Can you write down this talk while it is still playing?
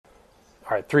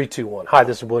All right, three, two, one. Hi,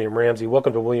 this is William Ramsey.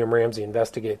 Welcome to William Ramsey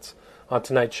Investigates. On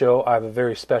tonight's show, I have a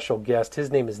very special guest.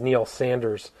 His name is Neil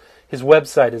Sanders. His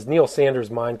website is Neil Sanders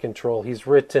Mind Control. He's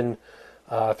written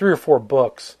 3 or 4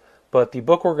 books, but the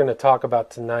book we're going to talk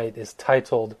about tonight is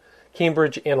titled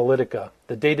Cambridge Analytica,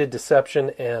 The Data Deception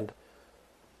and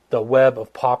the Web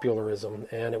of Popularism.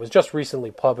 And it was just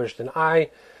recently published, and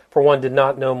I, for one, did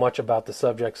not know much about the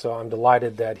subject, so I'm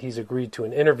delighted that he's agreed to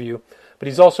an interview. But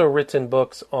he's also written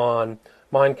books on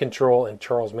mind control and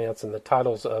Charles Manson. The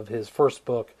titles of his first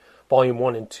book, Volume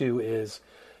 1 and 2, is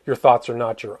Your Thoughts Are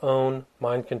Not Your Own,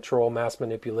 Mind Control, Mass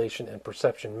Manipulation, and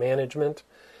Perception Management.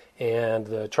 And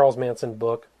the Charles Manson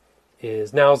book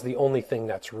is Now's the Only Thing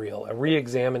That's Real, a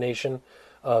re-examination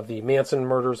of the Manson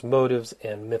murders, motives,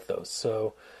 and mythos.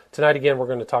 So tonight, again, we're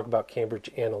going to talk about Cambridge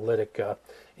Analytica.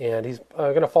 And he's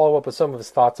going to follow up with some of his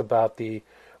thoughts about the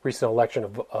recent election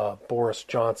of Boris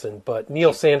Johnson. But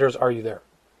Neil Sanders, are you there?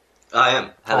 I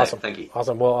am. Hello. Awesome. Thank you.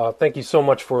 Awesome. Well, thank you so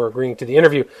much for agreeing to the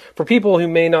interview. For people who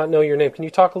may not know your name, can you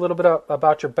talk a little bit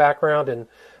about your background and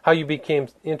how you became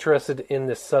interested in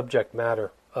this subject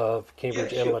matter of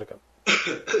Cambridge Analytica?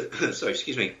 Sorry,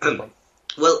 excuse me.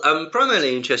 Well, I'm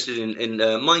primarily interested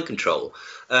in mind control,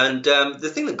 and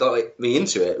the thing that got me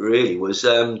into it really was,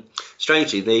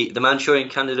 strangely, the Manchurian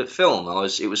Candidate film.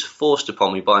 It was forced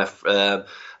upon me by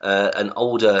an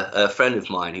older friend of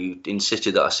mine who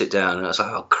insisted that I sit down, and I was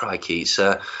like, oh crikey, it's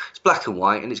black and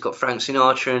white, and it's got Frank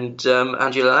Sinatra and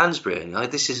Angela Lansbury, and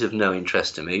this is of no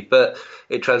interest to me, but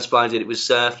it transpired that it was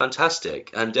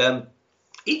fantastic, and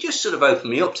it just sort of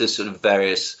opened me up to sort of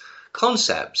various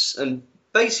concepts. And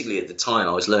basically at the time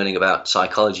I was learning about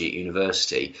psychology at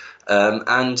university,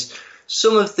 and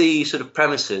some of the sort of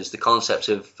premises, the concepts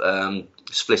of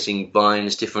splitting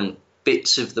minds, different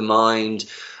bits of the mind,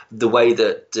 the way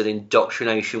that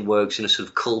indoctrination works in a sort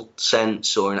of cult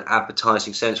sense or an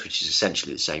advertising sense, which is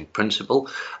essentially the same principle,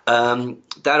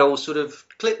 that all sort of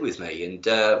clicked with me.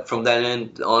 And from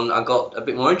then on, I got a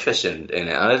bit more interested in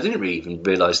it. And I didn't really even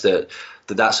realise that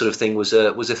sort of thing was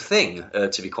a thing,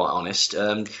 to be quite honest.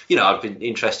 I've been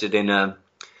interested in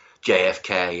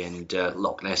JFK and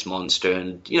Loch Ness Monster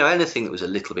and, anything that was a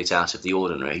little bit out of the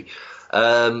ordinary.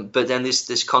 But then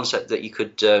this concept that you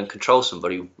could control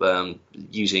somebody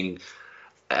using,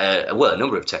 a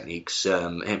number of techniques,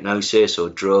 hypnosis or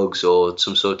drugs or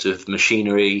some sort of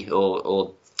machinery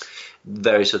or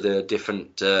various other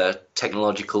different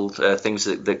technological things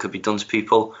that could be done to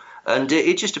people. And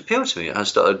it just appealed to me. I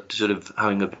started sort of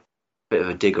having a bit of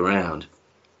a dig around.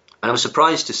 And I was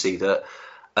surprised to see that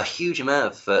a huge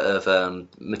amount of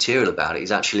material about it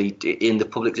is actually in the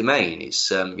public domain.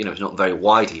 It's it's not very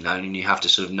widely known, and you have to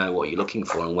sort of know what you're looking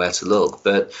for and where to look.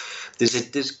 But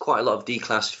there's quite a lot of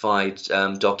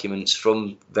declassified documents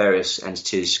from various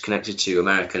entities connected to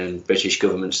American and British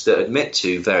governments that admit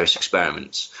to various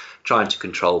experiments trying to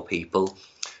control people.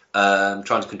 On a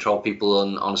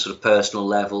sort of personal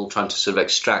level, trying to sort of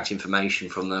extract information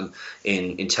from them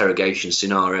in interrogation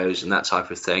scenarios and that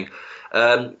type of thing.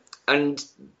 And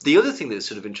the other thing that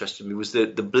sort of interested me was the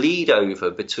bleed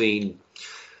over between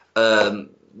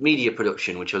media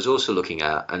production, which I was also looking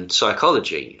at, and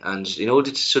psychology. And in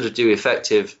order to sort of do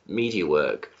effective media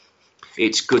work,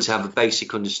 it's good to have a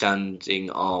basic understanding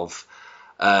of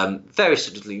various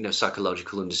sort of,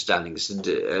 psychological understandings.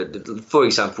 And, for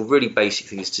example, really basic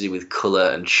things to do with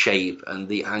colour and shape and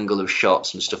the angle of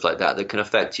shots and stuff like that can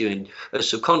affect you in a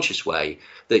subconscious way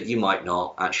that you might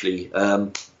not actually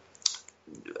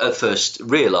at first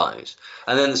realise.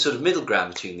 And then the sort of middle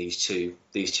ground between these two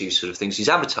sort of things is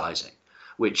advertising,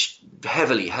 which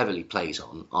heavily plays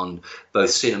on both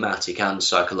cinematic and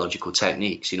psychological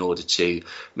techniques in order to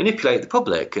manipulate the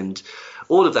public. And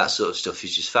all of that sort of stuff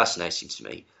is just fascinating to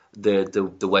me.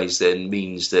 The ways and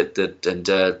means and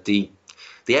the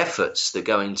efforts that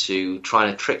go into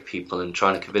trying to trick people and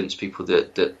trying to convince people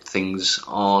that things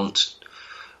aren't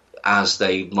as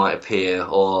they might appear,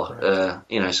 or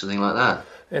something like that.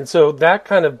 And so that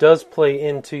kind of does play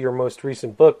into your most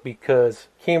recent book, because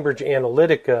Cambridge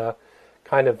Analytica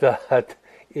kind of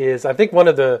is, I think, one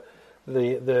of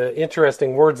the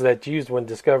interesting words that's used when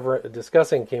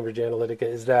discussing Cambridge Analytica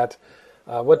is that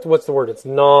what's the word? It's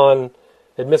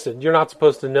non-admissive. You're not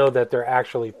supposed to know that they're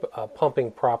actually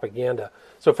pumping propaganda.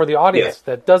 So for the audience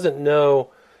that doesn't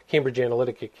know Cambridge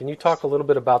Analytica, can you talk a little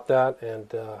bit about that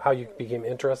and how you became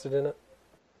interested in it?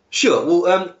 Sure.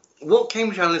 Well, what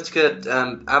Cambridge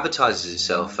Analytica advertises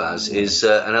itself as is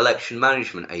an election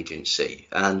management agency,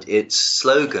 and its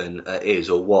slogan is,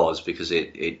 or was, because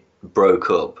it broke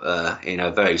up in a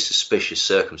very suspicious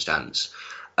circumstance,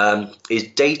 is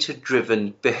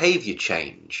data-driven behaviour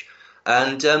change.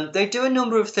 And they do a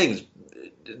number of things.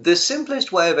 the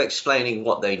simplest way of explaining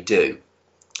what they do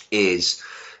is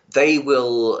they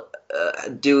will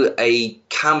do a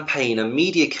campaign, a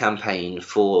media campaign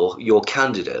for your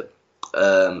candidate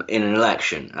in an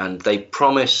election, and they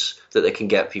promise that they can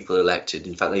get people elected.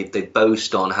 In fact, they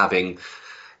boast on having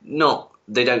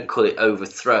they don't call it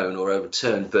overthrown or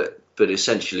overturned, but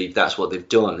essentially that's what they've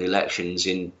done. The elections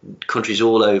in countries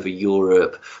all over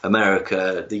Europe,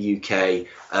 America, the UK,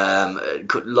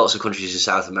 lots of countries in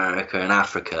South America and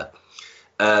Africa,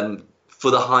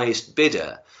 for the highest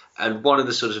bidder. And one of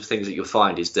the sort of things that you'll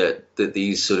find is that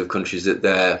these sort of countries that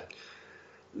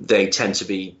they tend to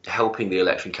be helping the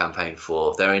election campaign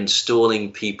for, they're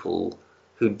installing people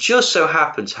who just so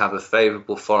happen to have a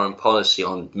favourable foreign policy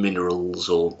on minerals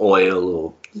or oil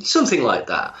or something like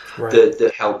that, right,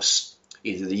 that helps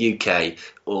either the UK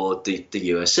or the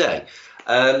USA.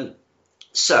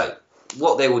 So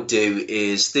what they will do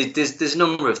is there's a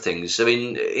number of things. I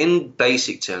mean, in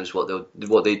basic terms, what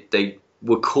they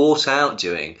were caught out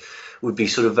doing would be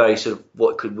sort of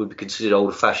what would be considered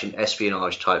old-fashioned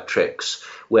espionage type tricks,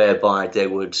 whereby they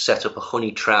would set up a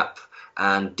honey trap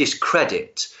and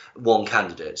discredit one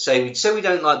candidate. Say we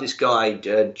don't like this guy,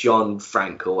 John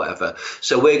Frank or whatever,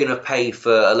 so we're going to pay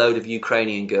for a load of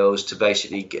Ukrainian girls to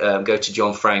basically go to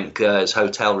John Frank's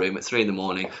hotel room at 3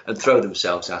 a.m. and throw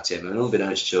themselves at him, and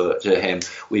unbeknownst to him,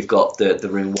 we've got the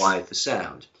room wired for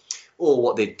sound. Or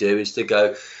what they'd do is they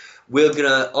go, we're going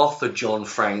to offer John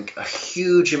Frank a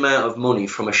huge amount of money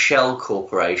from a shell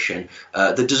corporation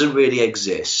that doesn't really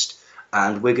exist,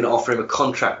 and we're going to offer him a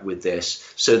contract with this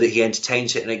so that he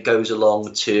entertains it and it goes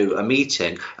along to a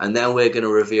meeting, and then we're going to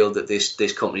reveal that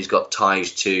this company's got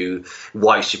ties to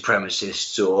white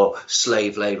supremacists or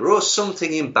slave labour or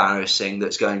something embarrassing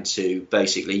that's going to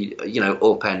basically,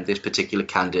 upend this particular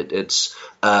candidate's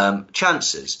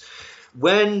chances.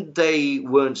 When they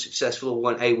weren't successful or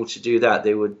weren't able to do that,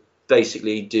 they would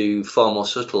basically do far more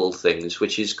subtle things,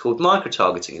 which is called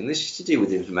micro-targeting, and this is to do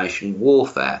with information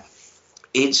warfare.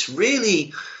 It's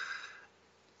really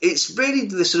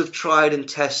the sort of tried and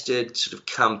tested sort of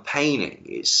campaigning.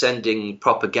 It's sending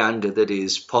propaganda that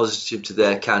is positive to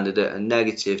their candidate and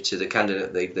negative to the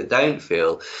candidate they don't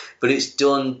feel, but it's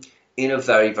done in a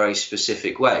very, very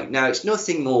specific way. Now, it's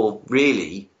nothing more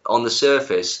really on the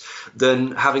surface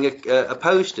than having a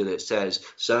poster that says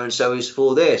so-and-so is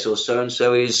for this or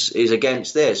so-and-so is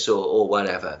against this or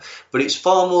whatever. But it's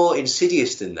far more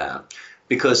insidious than that,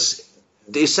 because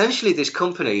essentially this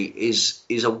company is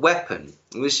a weapon.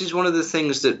 This is one of the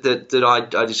things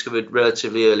that I discovered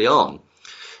relatively early on,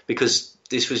 because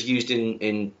this was used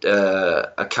in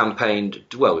a campaign.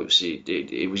 Well, it was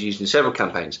used in several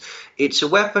campaigns. It's a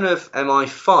weapon of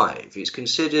MI5. It's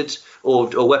considered, or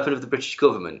a weapon of the British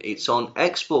government. It's on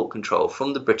export control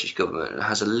from the British government. It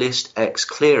has a List X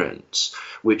clearance,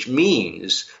 which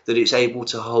means that it's able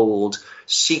to hold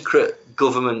secret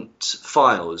government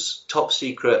files, top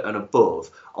secret and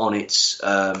above, on its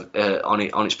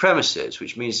premises,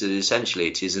 which means that essentially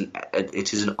it is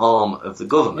an arm of the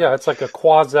government. Yeah, it's like a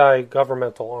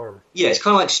quasi-governmental arm. Yeah, it's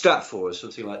kind of like Stratfor or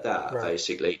something like that, right.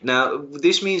 Basically. Now,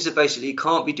 this means that basically it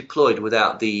can't be deployed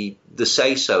without the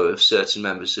say-so of certain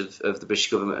members of the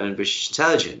British government and British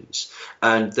intelligence,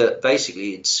 and that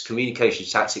basically its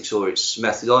communications tactics or its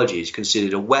methodology is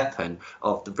considered a weapon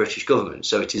of the British government.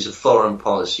 So it is a foreign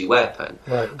policy weapon.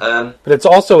 Right. But it's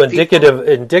also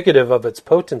indicative of its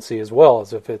potency as well,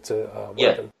 as if it's a weapon.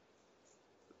 Yeah.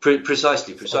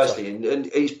 Precisely. And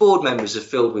its board members are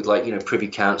filled with, privy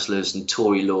councillors and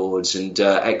Tory lords and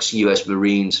ex-US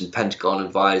Marines and Pentagon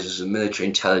advisors and military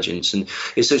intelligence. And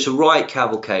it's a right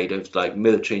cavalcade of,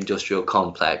 military-industrial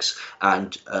complex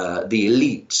and the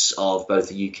elites of both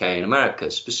the UK and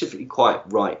America, specifically quite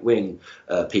right-wing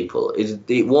people.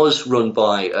 It was run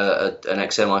by an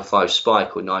ex-MI5 spy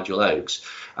called Nigel Oakes,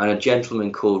 and a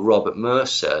gentleman called Robert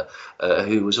Mercer,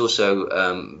 who was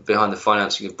also behind the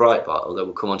financing of Breitbart, although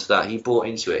we'll come on to that. He bought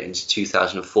into it into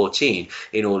 2014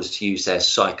 in order to use their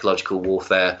psychological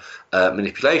warfare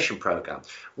manipulation program.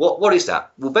 What is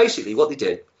that? Well, basically what they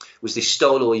did was they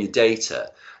stole all your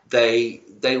data.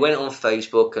 They went on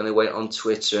Facebook and they went on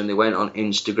Twitter and they went on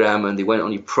Instagram and they went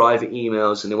on your private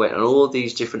emails and they went on all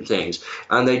these different things,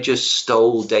 and they just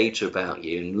stole data about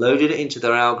you and loaded it into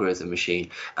their algorithm machine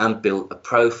and built a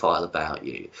profile about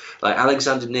you. Like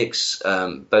Alexander Nix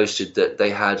boasted that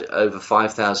they had over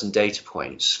 5,000 data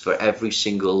points for every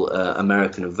single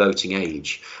American of voting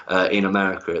age in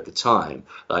America at the time.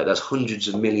 That's hundreds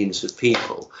of millions of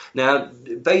people. Now,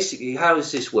 basically, how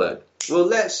does this work? Well,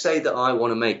 let's say that I want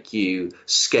to make you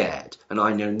scared and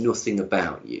I know nothing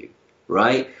about you,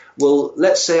 right? Well,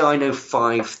 let's say I know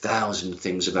 5,000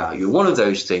 things about you. One of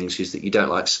those things is that you don't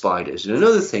like spiders, and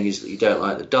another thing is that you don't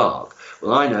like the dark.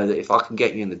 Well, I know that if I can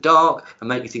get you in the dark and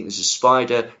make you think there's a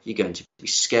spider, you're going to be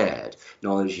scared.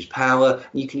 Knowledge is power,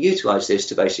 and you can utilize this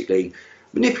to basically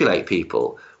manipulate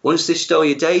people. Once they stole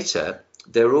your data,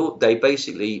 they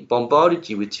basically bombarded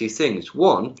you with two things.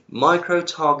 One,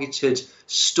 micro-targeted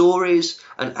stories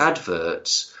and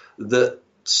adverts that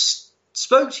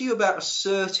spoke to you about a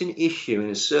certain issue in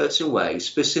a certain way,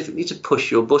 specifically to push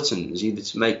your buttons, either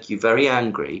to make you very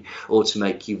angry or to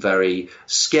make you very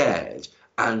scared.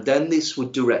 And then this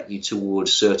would direct you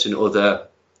towards certain other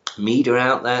media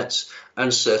outlets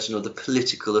and certain other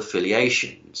political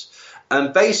affiliations.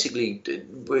 And basically,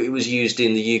 it was used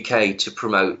in the UK to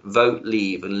promote Vote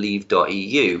Leave and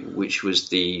Leave.eu, which was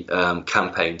the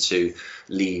campaign to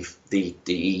leave the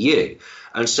EU.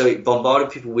 And so it bombarded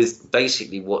people with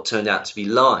basically what turned out to be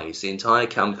lies. The entire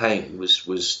campaign was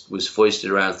foisted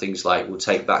around things like, we'll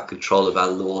take back control of our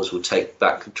laws, we'll take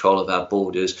back control of our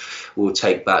borders, we'll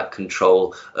take back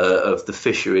control of the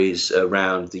fisheries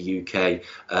around the UK,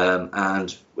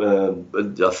 and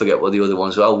I forget what the other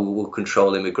ones were. Oh, we'll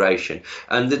control immigration.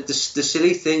 And the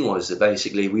silly thing was that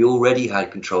basically we already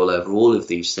had control over all of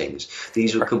these things.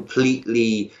 These were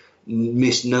completely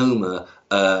misnomer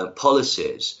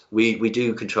policies. We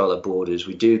do control our borders,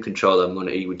 we do control our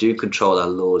money, we do control our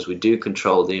laws, we do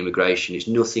control the immigration. It's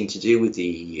nothing to do with the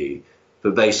EU.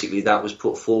 But basically that was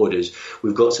put forward as,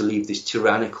 we've got to leave this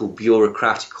tyrannical,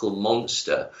 bureaucratical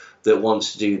monster that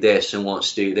wants to do this and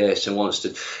wants to do this and wants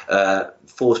to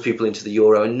force people into the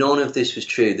euro. And none of this was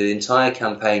true. The entire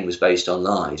campaign was based on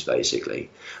lies, basically,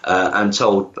 and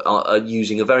told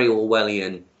using a very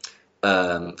Orwellian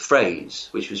phrase,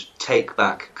 which was take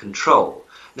back control.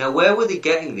 Now, where were they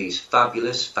getting these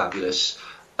fabulous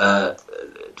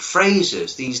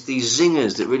phrases, these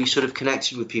zingers that really sort of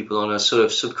connected with people on a sort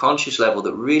of subconscious level,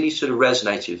 that really sort of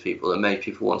resonated with people and made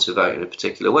people want to vote in a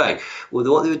particular way? Well,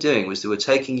 what they were doing was they were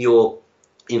taking your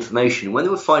information. When they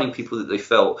were finding people that they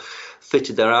felt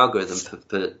fitted their algorithm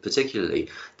particularly,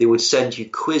 they would send you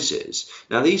quizzes.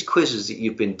 Now, these quizzes that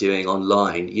you've been doing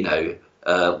online, you know,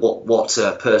 what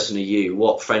person are you?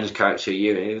 What friend's character are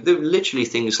you? There were literally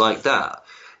things like that.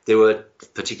 There were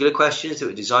particular questions that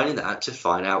were designed in that to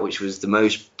find out which was the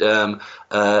most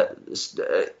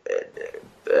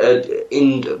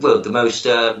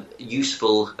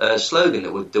useful slogan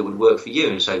that would work for you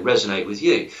and say resonate with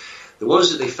you. The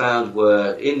ones that they found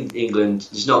were in England.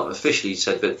 It's not officially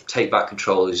said, but take back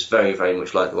control is very, very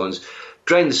much like the ones: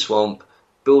 drain the swamp,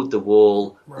 build the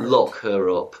wall, right, lock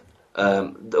her up.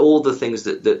 All the things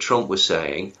that Trump was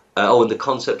saying. And the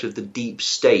concept of the deep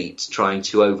state trying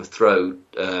to overthrow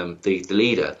the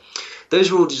leader.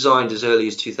 Those were all designed as early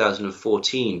as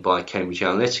 2014 by Cambridge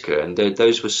Analytica, and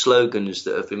those were slogans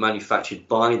that have been manufactured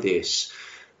by this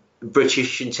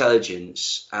British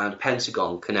intelligence and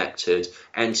Pentagon connected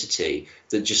entity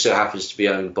that just so happens to be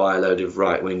owned by a load of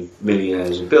right-wing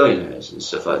millionaires and billionaires and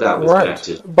stuff like that. Right.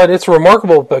 Connected. But it's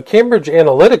remarkable, but Cambridge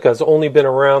Analytica has only been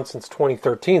around since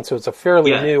 2013, so it's a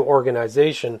fairly new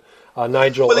organization.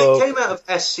 Nigel Well, it came out of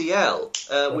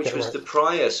SCL, which was the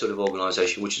prior sort of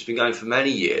organisation, which has been going for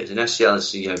many years. And SCL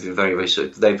has, been very, very sort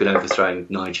of, they've been overthrowing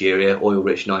Nigeria,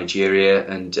 oil-rich Nigeria,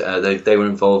 and they were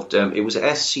involved. It was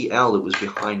SCL that was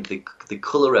behind the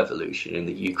colour revolution in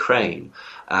the Ukraine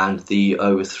and the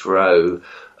overthrow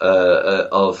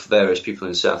of various people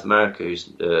in South America, whose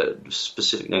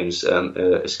specific names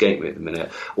escape me at the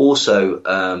minute.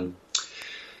 Also,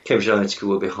 Cambridge Analytica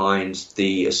were behind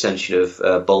the ascension of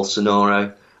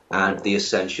Bolsonaro and the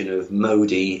ascension of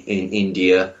Modi in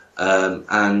India,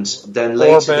 and then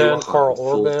later they were Carl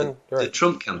Orban, the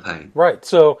Trump campaign. Right,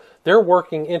 so they're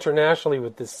working internationally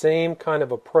with the same kind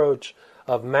of approach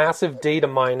of massive data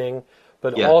mining,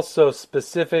 but also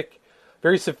specific,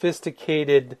 very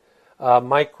sophisticated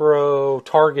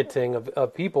micro-targeting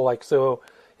of people. Like, so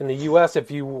in the U.S., if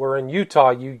you were in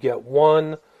Utah, you get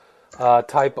one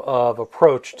type of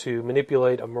approach to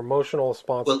manipulate a emotional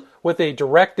response with a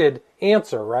directed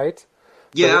answer, right?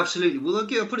 Yeah, absolutely. Well,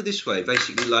 I'll put it this way.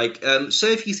 Basically, like,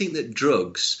 say if you think that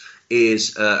drugs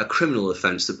is a criminal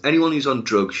offence, that anyone who's on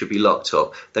drugs should be locked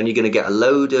up, then you're going to get a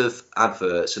load of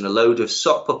adverts and a load of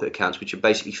sock puppet accounts, which are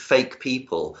basically fake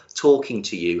people talking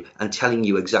to you and telling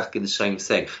you exactly the same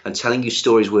thing, and telling you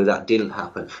stories where that didn't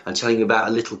happen, and telling you about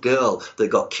a little girl that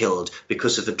got killed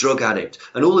because of a drug addict,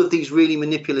 and all of these really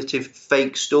manipulative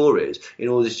fake stories in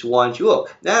order to wind you up.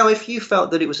 Now, if you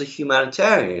felt that it was a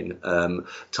humanitarian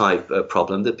type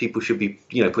problem that people should be,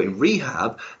 put in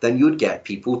rehab, then you would get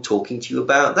people talking to you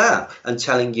about that. that and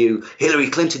telling you Hillary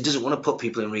Clinton doesn't want to put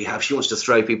people in rehab, she wants to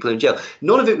throw people in jail.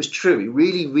 None of it was true. It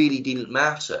really, really didn't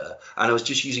matter. And I was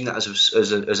just using that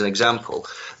as an example.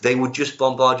 They would just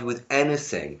bombard you with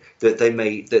anything that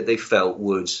they felt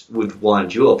would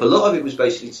wind you up. A lot of it was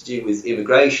basically to do with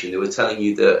immigration. They were telling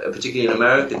you that, particularly in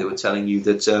America, they were telling you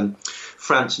that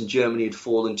France and Germany had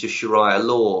fallen to Sharia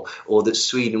law, or that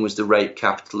Sweden was the rape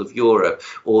capital of Europe,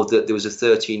 or that there was a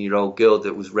 13-year-old girl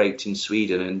that was raped in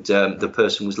Sweden and the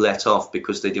person was let off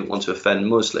because they didn't want to offend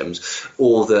Muslims,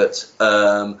 or that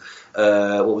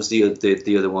what was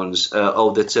the other ones?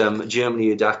 That Germany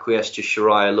had acquiesced to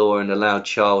Sharia law and allowed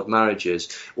child marriages,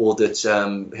 or that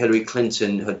Hillary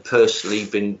Clinton had personally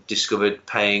been discovered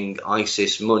paying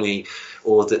ISIS money,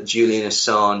 or that Julian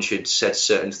Assange had said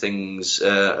certain things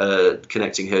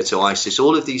connecting her to ISIS.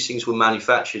 All of these things were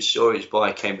manufactured stories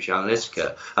by Cambridge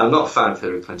Analytica. I'm not a fan of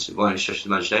Hillary Clinton by any stretch of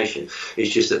the imagination.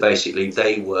 It's just that basically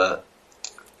they were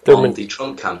on the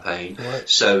Trump campaign, right.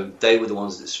 So they were the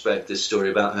ones that spread this story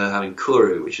about her having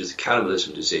Kuru, which is a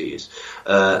cannibalism disease,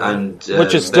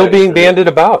 which is still being bandied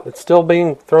about. It's still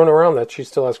being thrown around that she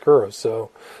still has Kuru. So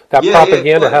that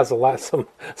propaganda has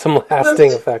some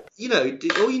lasting effect. You know,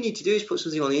 all you need to do is put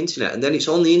something on the internet, and then it's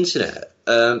on the internet.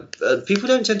 People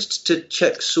don't tend to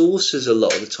check sources a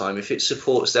lot of the time if it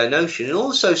supports their notion, and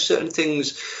also certain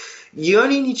things. You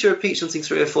only need to repeat something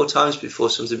 3 or 4 times before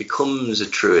something becomes a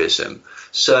truism.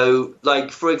 So,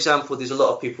 like, for example, there's a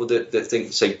lot of people that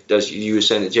think, say, as you were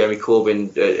saying, that Jeremy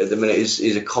Corbyn at the minute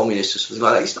is a communist or something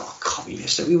like that. He's not a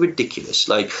communist. That'd be ridiculous.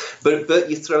 Like, but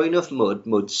you throw enough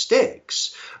mud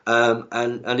sticks,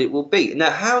 and it will be.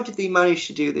 Now, how did they manage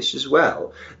to do this as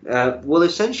well? Well,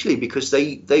 essentially because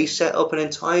they set up an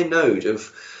entire node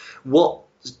of what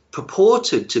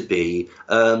purported to be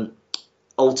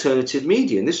alternative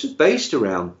media, and this was based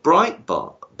around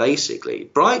Breitbart. Basically,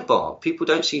 Breitbart, people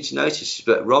don't seem to notice this,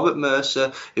 but Robert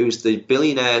Mercer, who's the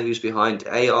billionaire who's behind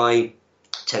AI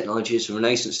Technologies,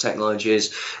 Renaissance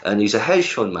Technologies, and he's a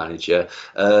hedge fund manager,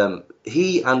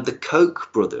 he and the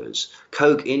Koch brothers,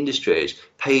 Koch Industries,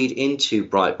 paid into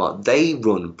Breitbart. They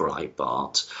run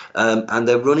Breitbart, and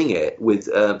they're running it with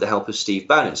the help of Steve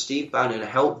Bannon. Steve Bannon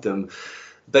helped them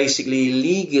basically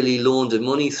legally launder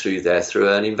money through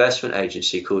an investment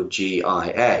agency called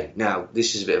GIA. Now,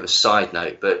 this is a bit of a side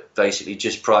note, but basically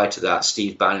just prior to that,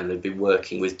 Steve Bannon had been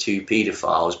working with 2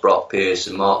 paedophiles, Brock Pierce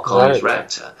and Mark Collins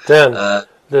Rector. Then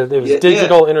there was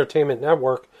Digital Entertainment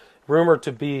Network, rumored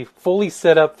to be fully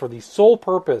set up for the sole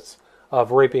purpose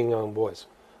of raping young boys.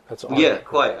 That's all. Yeah,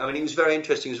 quite. I mean, it was very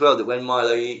interesting as well that when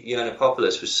Milo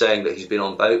Yiannopoulos was saying that he's been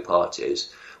on boat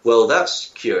parties. Well, that's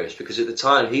curious because at the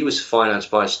time he was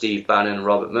financed by Steve Bannon and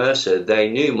Robert Mercer. They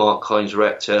knew Mark Collins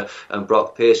Rector and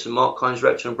Brock Pierce, and Mark Collins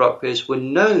Rector and Brock Pierce were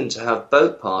known to have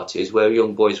boat parties where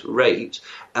young boys were raped,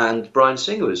 and Bryan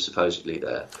Singer was supposedly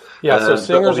there. Yeah, so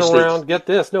Singer's around. Get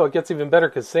this. No, it gets even better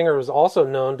because Singer was also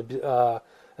known to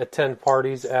attend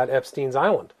parties at Epstein's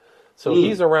Island. So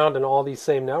he's around in all these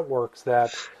same networks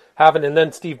that haven't. And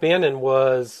then Steve Bannon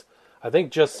was, I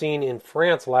think, just seen in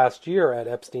France last year at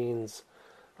Epstein's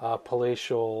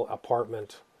palatial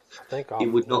apartment. I think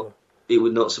it would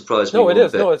not surprise me. No, it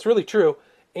is. No, it's really true.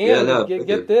 And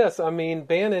get this. I mean,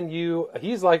 Bannon,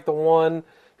 he's like the one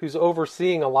who's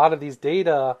overseeing a lot of these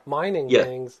data mining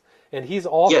things, and he's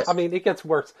also. Yes. I mean, it gets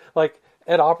worse. Like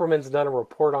Ed Opperman's done a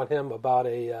report on him about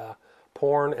a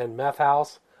porn and meth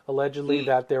house, allegedly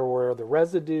that there were the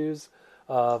residues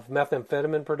of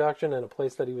methamphetamine production in a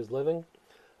place that he was living,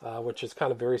 which is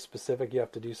kind of very specific. You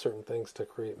have to do certain things to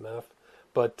create meth.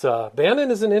 But Bannon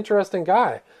is an interesting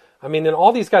guy. I mean, in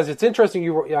all these guys, it's interesting.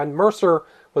 And Mercer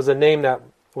was a name that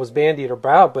was bandied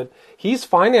about, but he's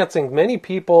financing many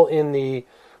people in the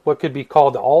what could be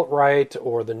called the alt-right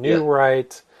or the new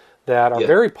right that are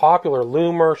very popular.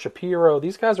 Loomer, Shapiro,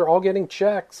 these guys are all getting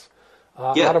checks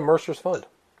out of Mercer's fund.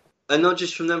 And not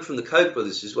just from them, from the Koch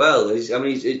brothers as well. I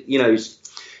mean,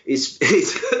 it's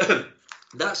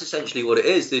that's essentially what it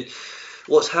is.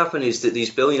 What's happened is that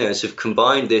these billionaires have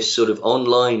combined this sort of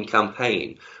online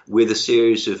campaign with a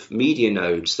series of media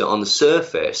nodes that on the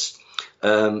surface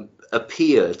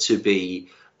appear to be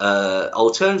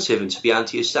alternative and to be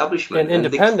anti-establishment. And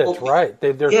independent, right.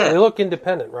 They look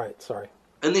independent, right, sorry.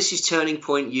 And this is Turning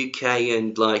Point UK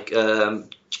and like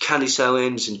Candace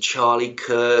Owens and Charlie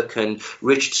Kirk and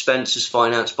Richard Spencer's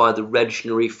financed by the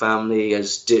Regnery family,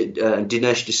 as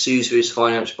Dinesh D'Souza is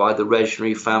financed by the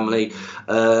Regnery family,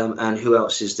 and who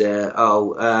else is there?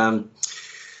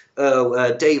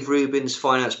 Dave Rubin's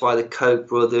financed by the Koch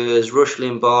brothers. Rush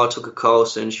Limbaugh, Tucker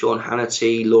Carlson, Sean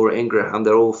Hannity, Laura Ingraham,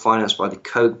 they're all financed by the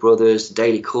Koch brothers. The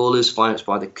Daily Caller's financed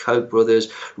by the Koch brothers.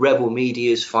 Rebel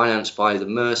Media's financed by the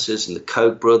Mercers and the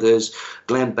Koch brothers.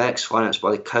 Glenn Beck's financed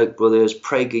by the Koch brothers.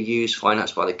 PragerU's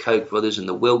financed by the Koch brothers and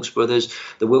the Wilkes brothers.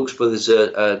 The Wilkes brothers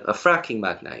are fracking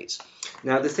magnates.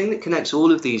 Now, the thing that connects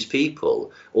all of these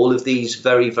people, all of these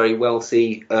very, very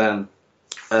wealthy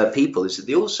people, is that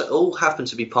they also all happen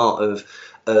to be part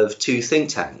of two think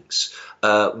tanks.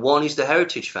 One is the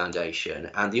Heritage Foundation,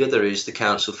 and the other is the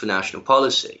Council for National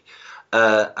Policy.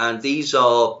 And these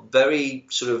are very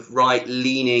sort of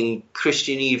right-leaning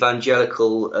Christian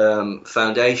evangelical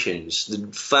foundations,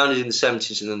 founded in the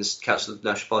 70s, and then the Council of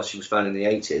National Policy was founded in the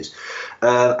 80s.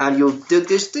 And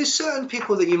there's certain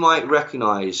people that you might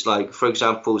recognise, like, for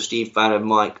example, Steve Bannon,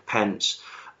 Mike Pence,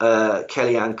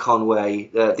 Kellyanne Conway.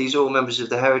 These are all members of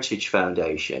the Heritage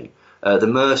Foundation. The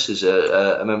Mercers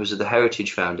are members of the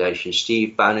Heritage Foundation.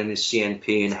 Steve Bannon is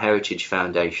CNP and Heritage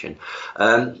Foundation.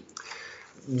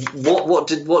 What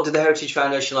did the Heritage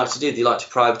Foundation like to do? They like to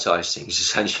privatise things,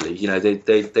 essentially. You know,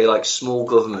 they like small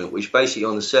government, which basically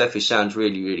on the surface sounds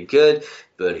really, really good,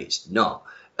 but it's not.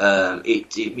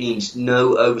 It means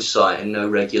no oversight and no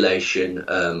regulation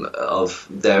of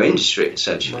their industry,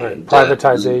 essentially. Right. And,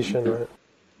 privatization, right.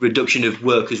 Reduction of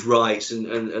workers' rights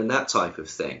and that type of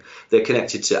thing. They're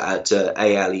connected to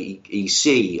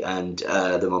ALEC and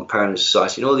the Mont Pelerin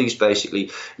Society and all these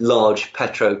basically large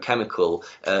petrochemical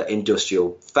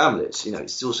industrial families. You know,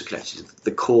 it's also connected to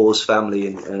the Coors family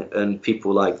and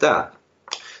people like that.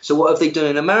 So what have they done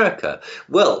in America?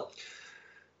 Well,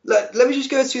 let me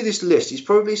just go through this list. It's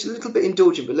a little bit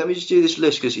indulgent, but let me just do this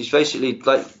list because it's basically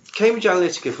like Cambridge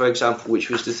Analytica, for example, which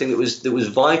was the thing that was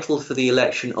vital for the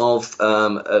election of for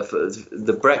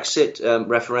the Brexit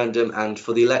referendum and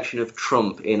for the election of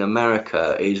Trump in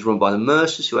America, is run by the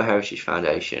Mercers, who are Heritage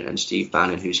Foundation, and Steve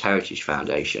Bannon, who's Heritage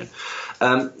Foundation.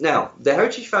 Now, the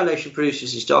Heritage Foundation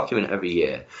produces this document every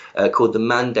year called the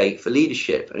Mandate for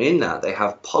Leadership, and in that they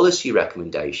have policy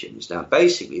recommendations. Now,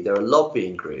 basically, they're a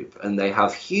lobbying group, and they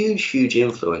have huge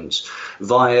influence through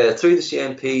the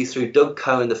CNP, through Doug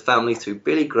Cohen, the family, through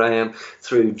Billy Graham,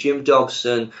 through Jim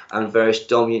Dobson, and various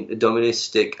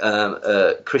doministic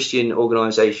Christian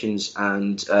organisations,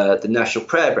 and the National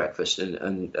Prayer Breakfast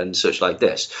and such like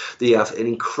this. They have an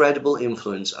incredible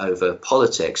influence over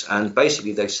politics, and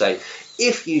basically they say,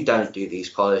 if you don't do these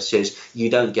policies, you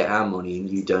don't get our money and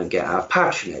you don't get our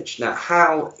patronage. Now,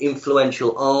 how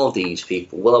influential are these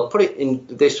people? Well, I'll put it in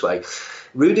this way.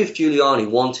 Rudy Giuliani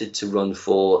wanted to run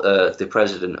for the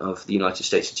president of the United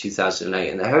States in 2008,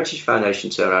 and the Heritage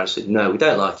Foundation turned around and said, no, we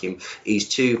don't like him. He's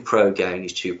too pro-gay, and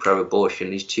he's too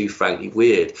pro-abortion, he's too frankly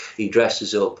weird. He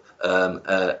dresses up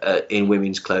in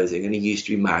women's clothing, and he used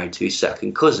to be married to his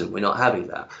second cousin. We're not having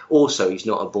that. Also, he's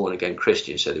not a born-again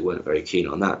Christian, so they weren't very keen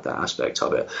on that aspect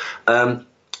of it.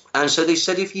 And so they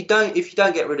said, if you don't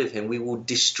get rid of him, we will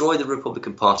destroy the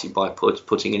Republican Party by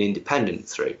putting an independent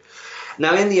through.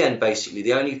 Now, in the end, basically,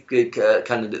 the only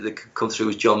candidate that could come through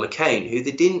was John McCain, who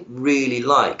they didn't really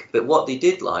like. But what they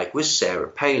did like was Sarah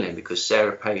Palin, because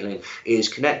Sarah Palin is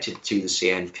connected to the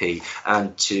CNP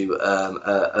and to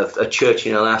a church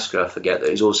in Alaska, I forget, that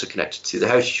is also connected to the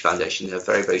Heritage Foundation. They have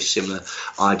very, very similar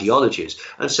ideologies.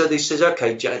 And so they said,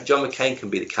 OK, John McCain can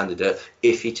be the candidate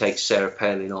if he takes Sarah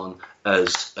Palin on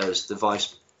as the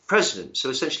vice president. So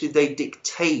essentially, they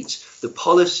dictate the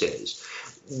policies.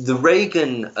 The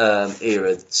Reagan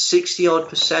era,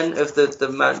 60-odd% of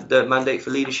the mandate for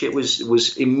leadership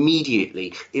was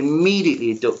immediately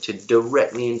adopted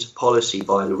directly into policy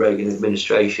by the Reagan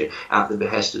administration at the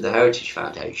behest of the Heritage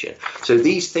Foundation. So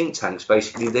these think tanks,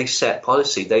 basically, they set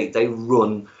policy. They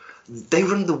run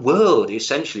the world,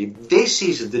 essentially. This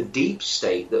is the deep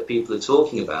state that people are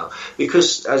talking about,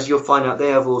 because, as you'll find out, they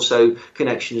have also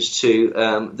connections to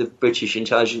the British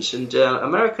intelligence and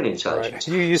American intelligence.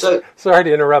 Right. Sorry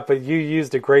to interrupt, but you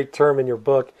used a great term in your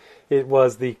book. It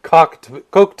was the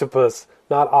coctopus,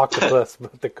 not octopus,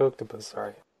 but the coctopus.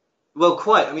 Sorry. Well,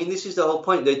 quite. I mean, this is the whole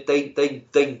point.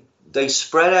 They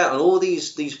spread out on all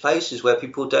these places where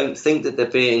people don't think that they're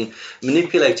being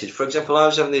manipulated. For example, I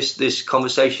was having this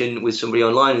conversation with somebody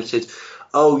online and said,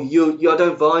 oh, I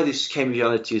don't buy this Cambridge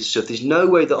Analytica stuff. There's no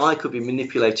way that I could be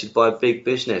manipulated by a big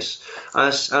business.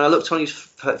 And I looked on his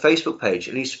Facebook page,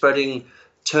 and he's spreading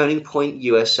Turning Point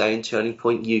USA and Turning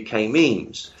Point UK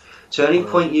memes. Turning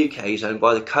Point UK is owned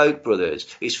by the Koch brothers.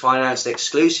 It's financed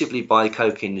exclusively by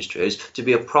Koch Industries to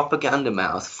be a propaganda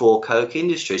mouth for Koch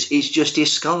Industries. It's just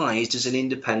disguised as an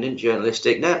independent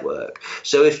journalistic network.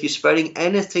 So if you're spreading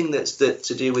anything that's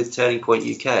to do with Turning Point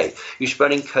UK, you're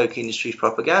spreading Koch Industries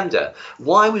propaganda.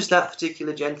 Why was that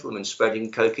particular gentleman spreading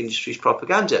Koch Industries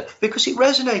propaganda? Because it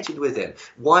resonated with him.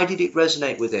 Why did it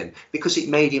resonate with him? Because it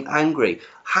made him angry.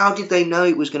 How did they know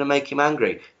it was going to make him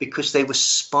angry? Because they were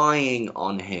spying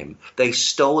on him. They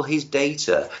stole his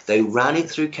data. They ran it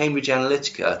through Cambridge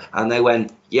Analytica, and they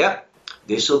went, yep,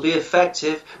 this will be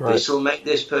effective. Right. This will make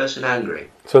this person angry.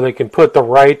 So they can put the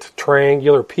right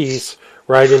triangular piece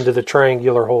right into the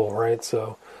triangular hole, right?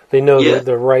 So they know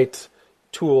the right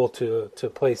tool to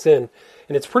place in.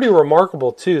 And it's pretty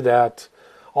remarkable, too, that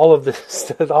all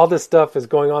this stuff is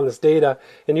going on, this data.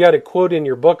 And you had a quote in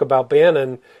your book about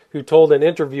Bannon, who told an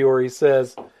interviewer, he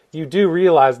says, you do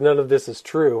realize none of this is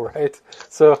true, right?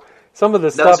 So some of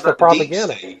the stuff, the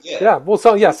propaganda.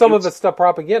 Some of the stuff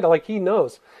propaganda, like he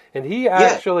knows. And he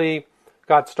actually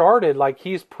got started, like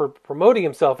he's promoting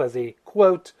himself as a,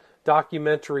 quote,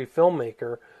 documentary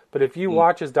filmmaker. But if you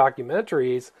watch his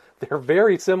documentaries, they're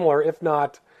very similar, if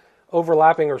not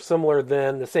overlapping or similar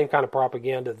than the same kind of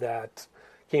propaganda that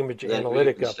Cambridge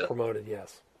Analytica promoted,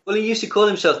 yes. Well, he used to call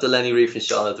himself the Leni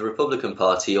Riefenstahl of the Republican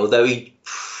Party, although he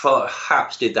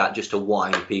perhaps did that just to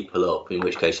wind people up, in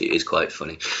which case it is quite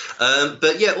funny.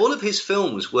 But yeah, all of his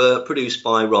films were produced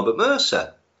by Robert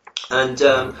Mercer. And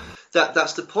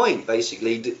that's the point,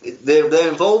 basically. They're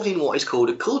involved in what is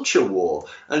called a culture war,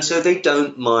 and so they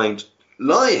don't mind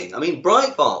lying. I mean,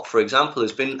 Breitbart, for example,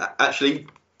 has been actually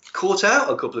caught out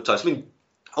a couple of times. I mean,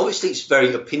 obviously it's very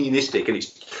opinionistic and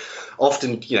it's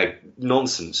often,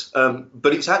 nonsense.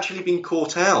 But it's actually been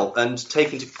caught out and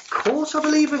taken to court, I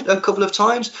believe, a couple of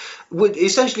times.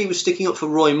 Essentially, it was sticking up for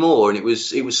Roy Moore, and it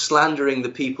was slandering the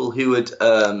people who had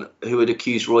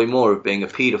accused Roy Moore of being a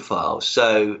paedophile.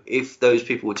 So if those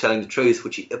people were telling the truth,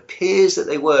 which it appears that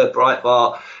they were,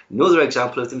 Breitbart, another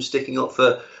example of them sticking up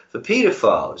for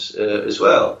paedophiles as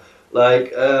well.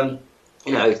 Like,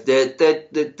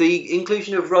 the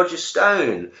inclusion of Roger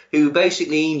Stone, who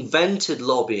basically invented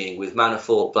lobbying with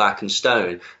Manafort, Black and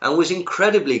Stone, and was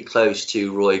incredibly close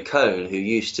to Roy Cohn, who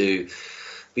used to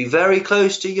be very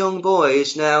close to young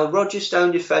boys. Now, Roger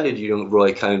Stone defended young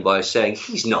Roy Cohn by saying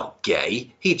he's not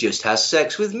gay, he just has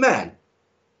sex with men.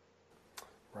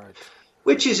 Right.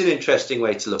 Which is an interesting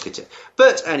way to look at it.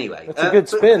 But anyway. It's a good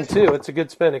spin, too. It's a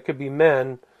good spin. It could be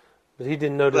men, but he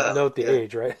didn't note the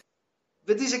age, right?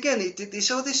 But this again,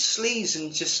 it's all this sleaze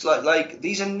and just like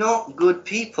these are not good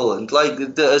people and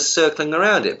that are circling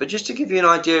around it. But just to give you an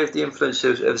idea of the influence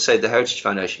of say the Heritage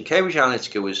Foundation, Cambridge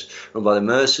Analytica was run by the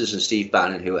Mercers and Steve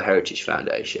Bannon, who are Heritage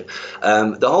Foundation.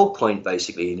 The whole point,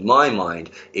 basically, in my mind,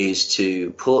 is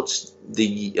to put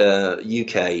the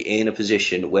UK in a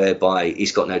position whereby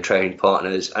it's got no trading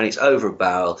partners and it's over a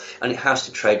barrel and it has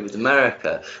to trade with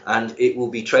America, and it will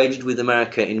be traded with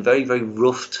America in very, very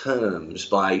rough terms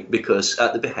because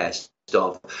at the behest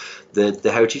of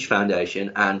the Heritage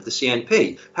Foundation and the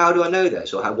CNP. How do I know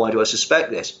this, or why do I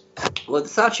suspect this? Well, the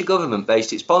Thatcher government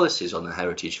based its policies on the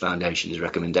Heritage Foundation's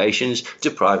recommendations to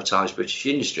privatise British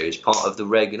industry as part of the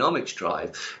Reaganomics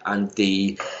drive and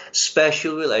the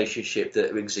special relationship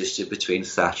that existed between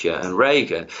Thatcher and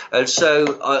Reagan. And so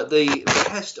the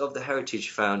behest of the Heritage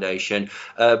Foundation,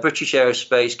 British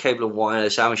Aerospace, Cable and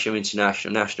Wireless, Amersham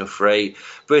International, National Freight,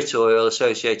 Brit Oil,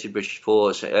 Associated British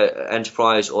Ports,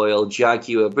 Enterprise Oil,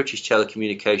 Jaguar, British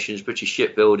Telecommunications, British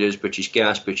Shipbuilders, British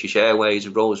Gas, British Airways,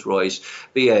 Rolls-Royce,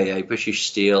 BAA, British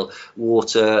Steel,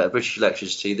 Water, British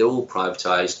Electricity, they're all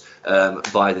privatised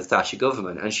by the Thatcher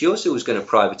government. And she also was going to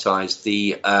privatise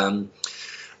the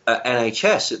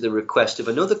NHS at the request of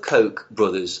another Koch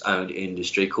brothers owned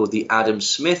industry called the Adam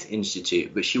Smith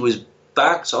Institute, but she was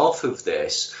backed off of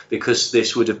this because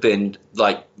this would have been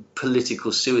like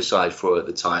political suicide for her at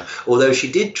the time, although she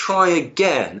did try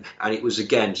again and it was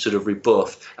again sort of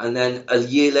rebuffed. And then a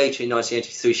year later in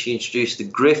 1983 she introduced the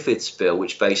Griffiths Bill,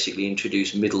 which basically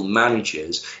introduced middle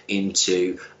managers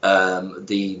into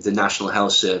the National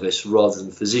Health Service rather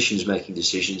than physicians making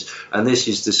decisions. And this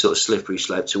is the sort of slippery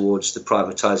slope towards the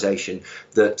privatisation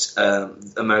that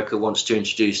America wants to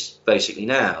introduce basically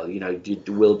now.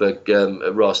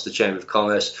 Wilbur Ross, the chairman of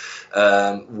Commerce,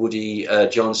 Woody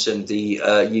Johnson, the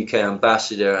UK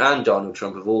ambassador, and Donald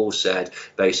Trump have all said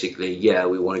basically, yeah,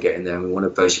 we want to get in there and we want to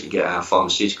basically get our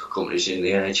pharmaceutical companies in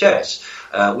the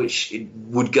NHS, which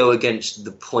would go against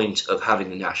the point of having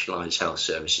the nationalised health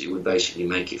service. It would basically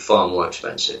make it far more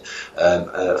expensive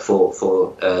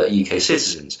for UK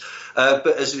citizens.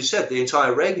 But as we said, the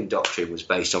entire Reagan doctrine was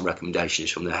based on recommendations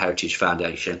from the Heritage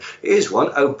Foundation. Here's one: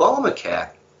 Obamacare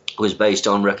was based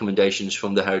on recommendations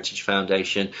from the Heritage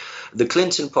Foundation. The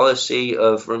Clinton policy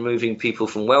of removing people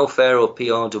from welfare, or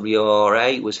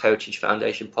PRWRA, was Heritage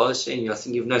Foundation policy. And I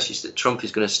think you've noticed that Trump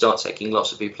is going to start taking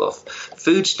lots of people off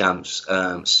food stamps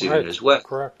soon as well.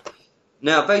 Correct.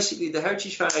 Now, basically, the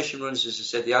Heritage Foundation runs, as I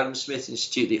said, the Adam Smith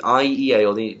Institute, the IEA,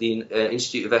 or the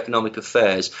Institute of Economic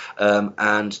Affairs,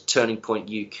 and Turning Point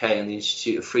UK, and the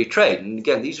Institute of Free Trade. And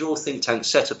again, these are all think tanks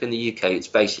set up in the UK. It's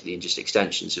basically just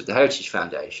extensions of the Heritage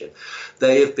Foundation.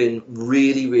 They have been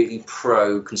really, really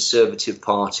pro-Conservative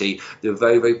Party. They're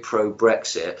very, very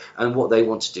pro-Brexit. And what they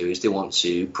want to do is they want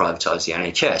to privatise the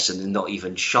NHS, and they're not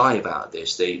even shy about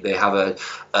this. They have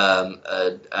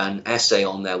an essay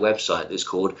on their website that's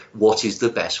called "What is the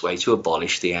best way to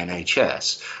abolish the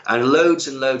NHS?" And loads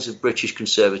of British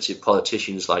Conservative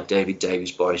politicians like David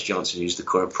Davis, Boris Johnson, who's the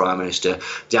current Prime Minister,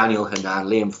 Daniel Hannan,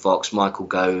 Liam Fox, Michael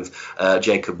Gove,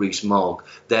 Jacob Rees-Mogg,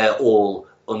 they're all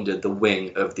under the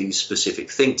wing of these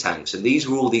specific think tanks. And these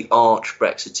were all the arch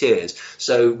Brexiteers.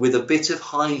 So with a bit of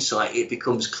hindsight, it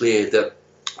becomes clear that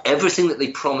everything that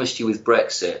they promised you with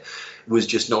Brexit was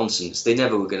just nonsense. They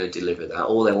never were going to deliver that.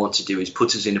 All they want to do is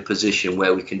put us in a position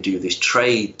where we can do this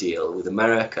trade deal with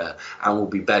America, and we'll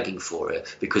be begging for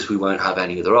it because we won't have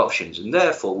any other options, and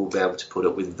therefore we'll be able to put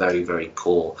up with very, very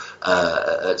poor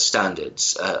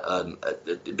standards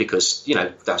because, you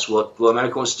know, that's what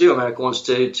America wants to do. America wants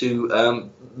to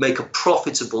make a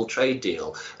profitable trade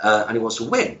deal, and it wants to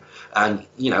win. And,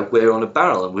 you know, we're on a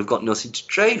barrel and we've got nothing to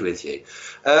trade with you.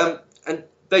 And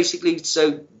basically,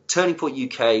 so Turning Point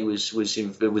UK was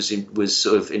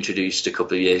sort of introduced a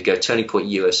couple of years ago. Turning Point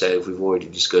USA, we've already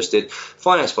discussed it,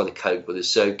 financed by the Koch brothers.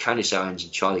 So Candice Owens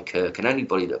and Charlie Kirk and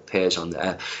anybody that appears on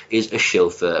there is a shill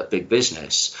for big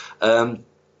business.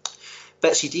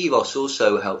 Betsy DeVos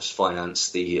also helps finance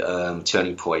the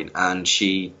Turning Point, and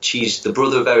she's the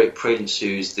brother of Eric Prince,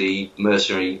 who's the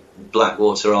mercenary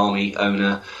Blackwater Army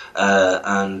owner,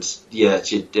 and yeah,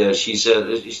 she's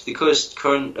the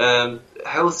current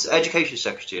health education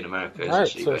secretary in America. Right,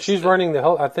 so she's running the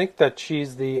health. I think that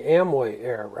she's the Amway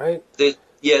heir, right?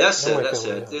 Yeah, that's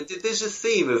it. There's a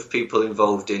theme of people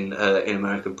involved in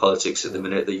American politics at the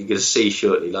minute that you're going to see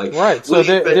shortly. Like, right. So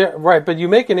right, but you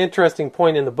make an interesting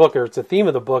point in the book, or it's a theme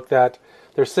of the book, that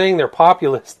they're saying they're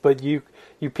populist, but you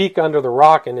peek under the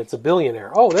rock and it's a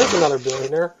billionaire. Oh, there's another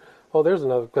billionaire. Oh, there's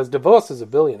another, because DeVos is a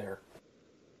billionaire.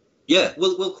 Yeah,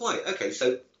 well, quite. Okay,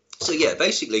 so yeah,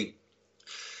 basically,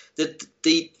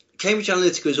 the Cambridge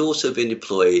Analytica has also been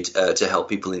deployed to help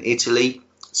people in Italy.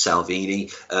 Salvini,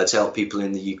 to help people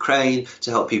in the Ukraine,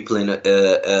 to help people in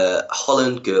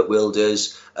Holland, Geert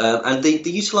Wilders, and they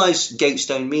utilise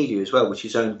Gatestone Media as well, which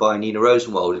is owned by Nina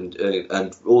Rosenwald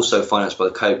and also financed by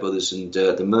the Koch brothers and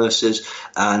the Mercers.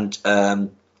 And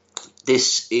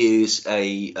this is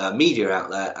a media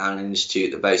outlet and an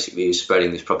institute that basically is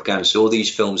spreading this propaganda. So all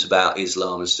these films about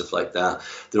Islam and stuff like that,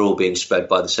 they're all being spread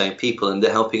by the same people, and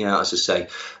they're helping out, as I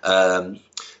say,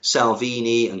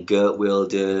 Salvini and Geert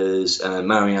Wilders,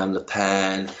 Marianne Le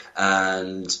Pen,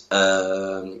 and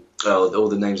all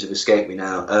the names have escaped me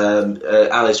now.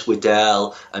 Alice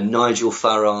Waddell and Nigel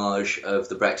Farage of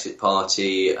the Brexit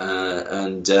Party,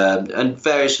 and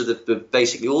various of the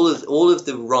basically all of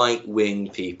the right wing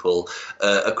people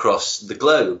across the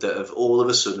globe that have all of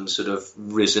a sudden sort of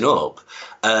risen up,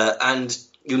 and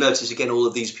you'll notice again all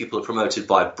of these people are promoted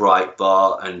by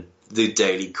Breitbart and the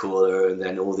Daily Caller, and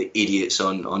then all the idiots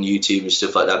on YouTube and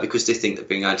stuff like that, because they think they're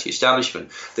being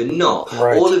anti-establishment. They're not.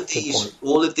 Right. All of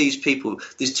these people.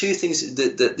 There's two things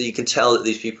that you can tell that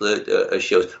these people are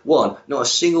shows. One, not a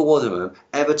single one of them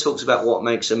ever talks about what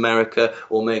makes America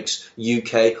or makes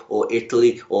UK or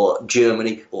Italy or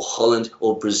Germany or Holland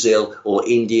or Brazil or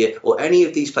India or any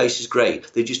of these places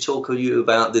great. They just talk to you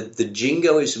about the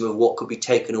jingoism of what could be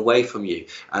taken away from you,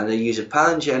 and they use a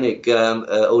palingenic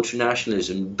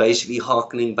ultranationalism based basically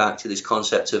harkening back to this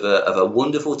concept of a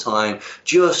wonderful time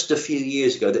just a few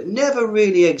years ago that never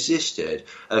really existed,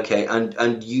 okay,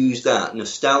 and use that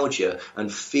nostalgia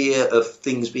and fear of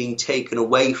things being taken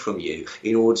away from you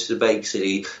in order to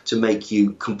basically to make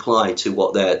you comply to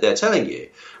what they're telling you.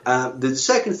 The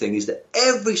second thing is that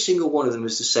every single one of them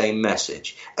has the same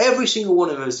message. Every single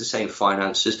one of them has the same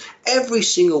finances. Every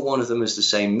single one of them has the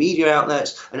same media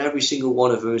outlets, and every single one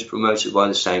of them is promoted by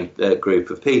the same group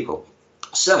of people.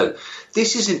 So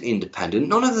this isn't independent.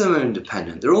 None of them are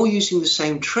independent. They're all using the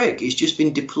same trick. It's just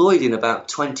been deployed in about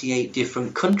 28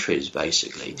 different countries,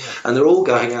 basically. And they're all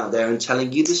going out there and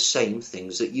telling you the same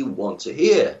things that you want to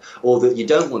hear or that you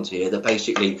don't want to hear. They're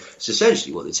basically, it's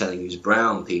essentially what they're telling you is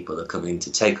brown people are coming to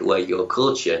take away your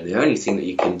culture, and the only thing that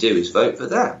you can do is vote for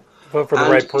them. Vote for the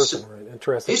right person, right?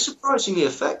 Interesting. It's surprisingly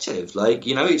effective. Like,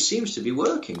 it seems to be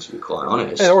working, to be quite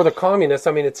honest. Or the communists.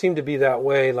 I mean, it seemed to be that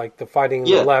way, like the fighting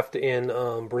the left in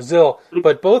Brazil.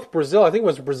 But both Brazil, I think it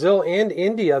was Brazil and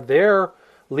India, their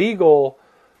legal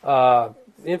groups,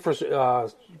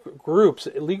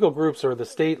 or the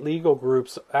state legal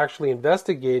groups actually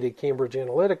investigated Cambridge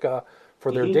Analytica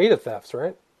for their data thefts,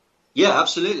 right? Yeah,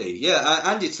 absolutely. Yeah,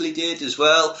 and Italy did as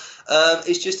well.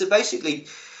 It's just that basically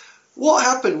what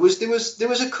happened was there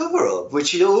was a cover-up,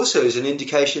 which also is an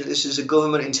indication that this is a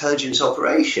government intelligence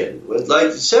operation.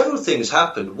 Like, several things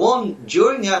happened. One,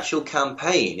 during the actual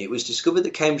campaign, it was discovered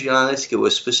that Cambridge Analytica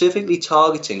was specifically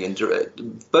targeting and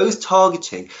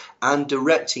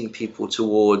directing people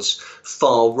towards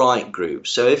far-right groups.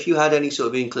 So if you had any sort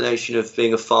of inclination of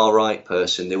being a far-right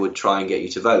person, they would try and get you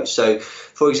to vote. So,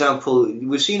 for example,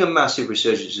 we've seen a massive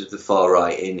resurgence of the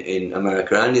far-right in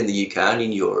America and in the UK and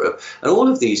in Europe, and all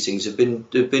of these things have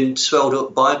been swelled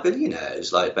up by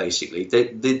billionaires. Like, basically,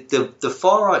 the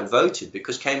far-right voted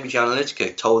because Cambridge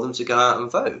Analytica told them to go out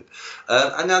and vote.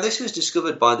 And now this was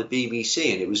discovered by the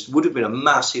BBC, and it would have been a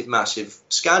massive, massive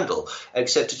scandal,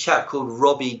 except a chap called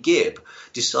Robbie Gibb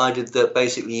decided that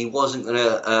basically he wasn't going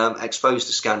to expose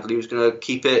the scandal. He was going to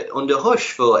keep it under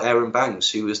hush for Aaron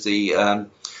Banks, who was the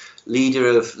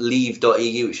leader of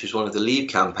Leave.eu, which was one of the Leave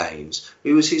campaigns,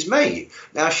 who was his mate.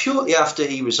 Now, shortly after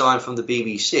he resigned from the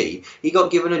BBC, he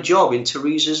got given a job in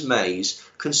Theresa May's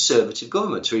Conservative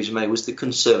government. Theresa May was the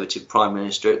Conservative Prime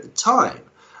Minister at the time.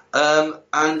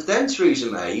 And then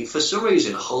Theresa May, for some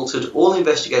reason, halted all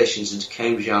investigations into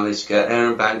Cambridge Analytica,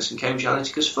 Aaron Banks, and Cambridge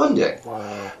Analytica's funding.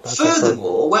 Wow,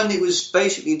 Furthermore, when it was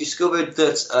basically discovered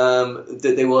that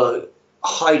they were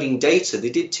hiding data,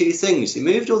 they did two things. They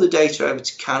moved all the data over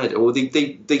to Canada, or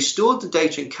they stored the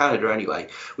data in Canada anyway,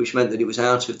 which meant that it was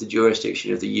out of the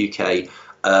jurisdiction of the UK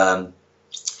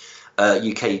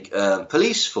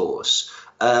police force.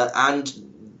 And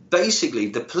basically,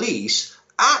 the police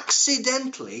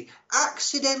accidentally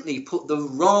put the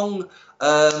wrong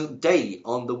date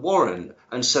on the warrant,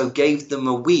 and so gave them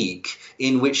a week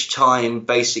in which time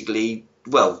basically,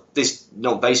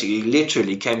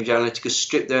 literally, Cambridge Analytica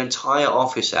stripped their entire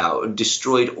office out and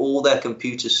destroyed all their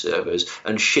computer servers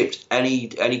and shipped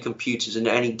any computers and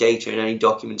any data and any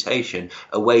documentation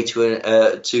away to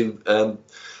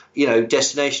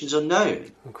destinations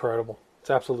unknown. Incredible. It's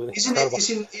absolutely incredible.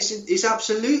 It's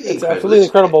absolutely It's incredible. absolutely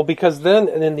incredible, because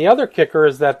then the other kicker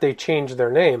is that they changed their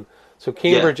name. So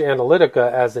Cambridge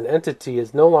Analytica as an entity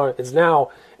is now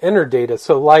Enerdata.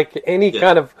 So like any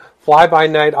kind of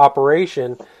fly-by-night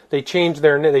operation, they change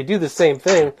their name. They do the same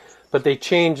thing, but they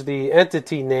change the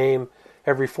entity name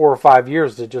every 4 or 5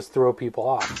 years to just throw people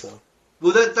off. So.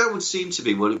 Well, that would seem to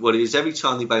be what it is every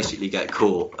time they basically get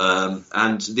caught.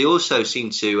 And they also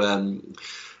seem to...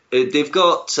 they've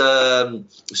got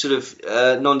sort of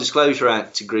non-disclosure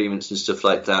act agreements and stuff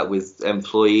like that with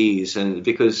employees, and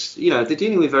because they're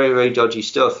dealing with very, very dodgy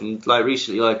stuff. And like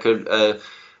recently,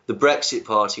 the Brexit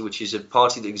Party, which is a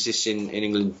party that exists in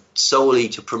England solely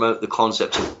to promote the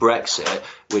concept of Brexit,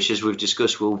 which, as we've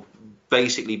discussed, will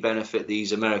basically benefit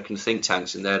these American think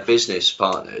tanks and their business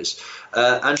partners.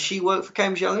 And she worked for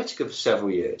Cambridge Analytica for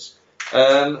several years.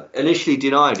 Initially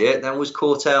denied it, then was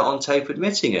caught out on tape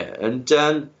admitting it. And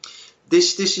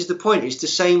this is the point. It's the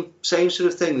same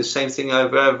sort of thing, the same thing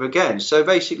over and over again. So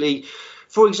basically,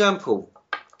 for example,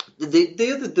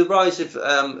 the rise of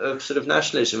sort of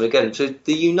nationalism again. So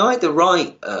the Unite the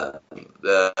Right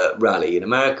rally in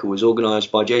America was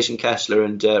organised by Jason Kessler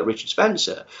and Richard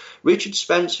Spencer. Richard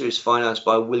Spencer is financed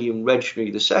by William Regney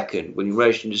II. William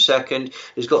Regney II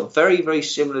has got very, very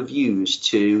similar views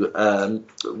to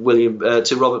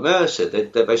Robert Mercer.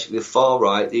 They're basically the far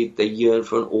right. They yearn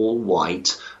for an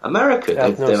all-white America.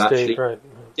 Right.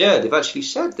 Yeah, they've actually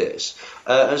said this.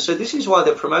 And so this is why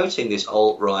they're promoting this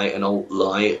alt-right and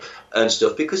alt-light and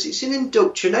stuff, because it's an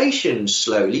indoctrination,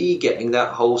 slowly getting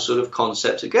that whole sort of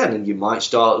concept again. And you might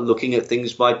start looking at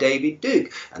things by David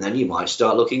Duke, and then you might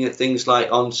start looking at things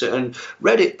like on certain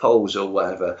Reddit polls or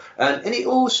whatever. And it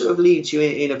all sort of leads you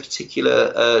in a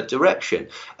particular direction.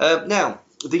 Now,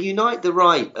 the Unite the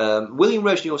Right, William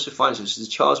Roseney also finds this is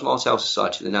the Charles Martel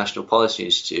Society, the National Policy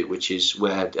Institute, which is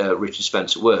where Richard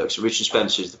Spencer works. Richard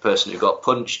Spencer is the person who got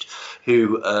punched,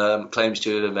 who claims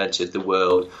to have invented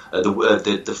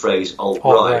the phrase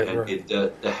alt-right and did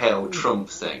the Hail Trump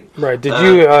thing. Right.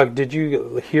 Did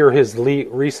you hear his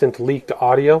recent leaked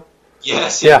audio?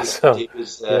 Yes. So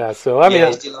I mean,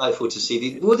 it's delightful to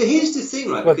see. Well, here's the thing,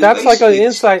 right? But that's like an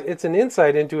insight. It's an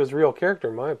insight into his real character,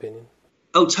 in my opinion.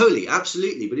 Oh, totally,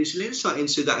 absolutely. But it's an insight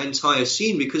into that entire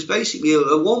scene, because basically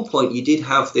at one point you did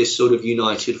have this sort of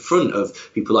united front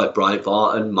of people like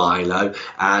Breitbart and Milo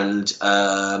and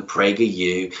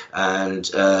PragerU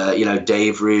and,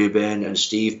 Dave Rubin and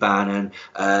Steve Bannon,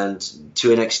 and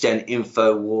to an extent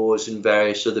InfoWars and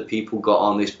various other people got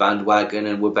on this bandwagon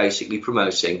and were basically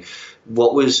promoting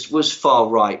what was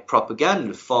far-right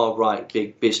propaganda, far-right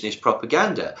big business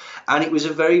propaganda. And it was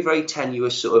a very, very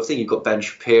tenuous sort of thing. You've got Ben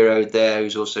Shapiro there,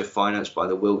 who's also financed by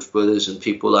the Wilks brothers and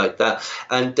people like that.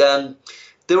 And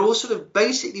they're all sort of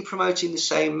basically promoting the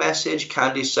same message.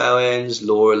 Candace Owens,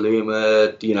 Laura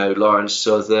Loomer, Lawrence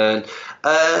Southern.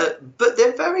 But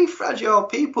they're very fragile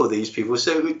people, these people.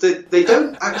 So they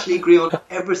don't actually agree on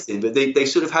everything. But they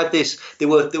sort of had this, they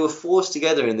were forced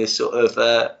together in this sort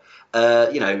of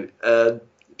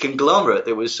conglomerate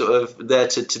that was sort of there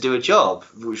to do a job,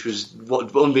 which was,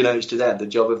 what, unbeknownst to them, the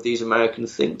job of these American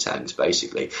think tanks,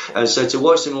 basically. And so to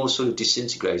watch them all sort of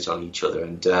disintegrate on each other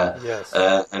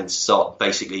and start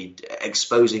basically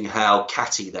exposing how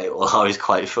catty they all are is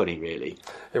quite funny, really.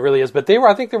 It really is. But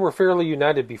I think they were fairly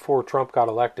united before Trump got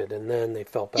elected, and then they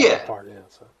fell back apart. Yeah,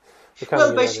 so.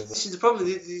 Well, basically, this is the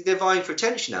problem. They're vying for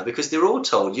attention now, because they're all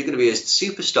told you're going to be a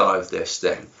superstar of this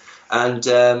thing. And,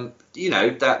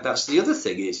 that's the other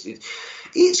thing.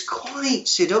 It's quite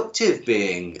seductive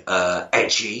being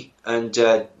edgy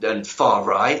and far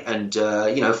right and,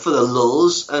 for the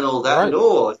lulz and all that.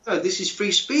 Right. And, this is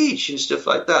free speech and stuff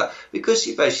like that, because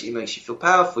it basically makes you feel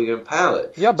powerful, you're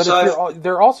empowered. Yeah, but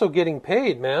they're also getting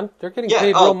paid, man. They're getting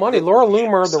paid real money. Laura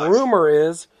Loomer, the rumor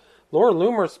is, Laura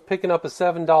Loomer's picking up a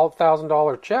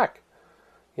 $7,000 check,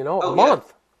 a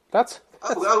month. That's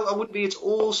I wouldn't be at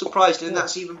all surprised, and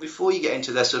that's even before you get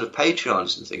into their sort of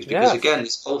Patreons and things, because again,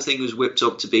 this whole thing was whipped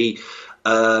up to be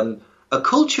a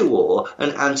culture war,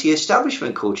 an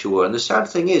anti-establishment culture war. And the sad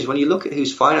thing is, when you look at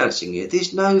who's financing it,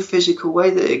 there's no physical way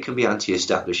that it can be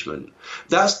anti-establishment.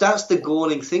 That's the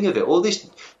galling thing of it. All this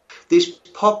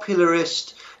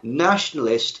popularist,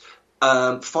 nationalist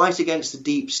fight against the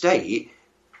deep state.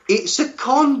 It's a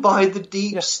con by the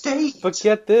deep state. But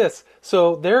get this.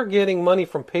 So they're getting money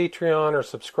from Patreon or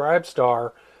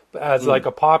Subscribestar as like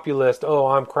a populist,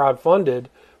 I'm crowdfunded.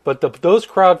 But those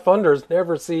crowdfunders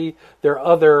never see their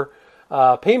other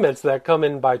payments that come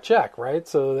in by check, right?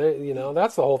 So,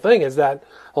 that's the whole thing, is that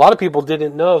a lot of people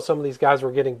didn't know some of these guys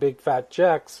were getting big fat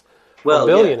checks from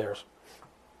billionaires. Yeah.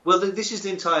 Well, this is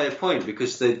the entire point,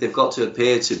 because they've got to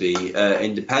appear to be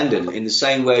independent in the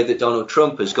same way that Donald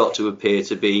Trump has got to appear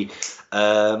to be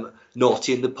not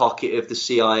in the pocket of the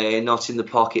CIA and not in the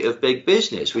pocket of big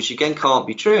business, which again can't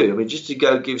be true. I mean, just to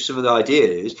go give some of the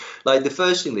ideas, like the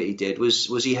first thing that he did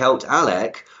was he helped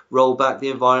ALEC roll back the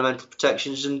environmental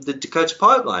protections and the Dakota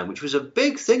Pipeline, which was a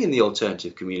big thing in the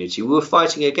alternative community. We were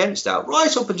fighting against that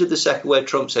right up until the second where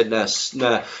Trump said,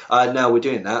 no, we're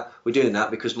doing that. We're doing that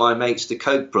because my mates, the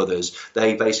Koch brothers,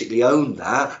 they basically own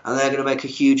that, and they're going to make a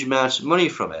huge amount of money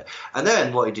from it. And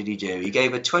then what did he do? He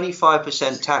gave a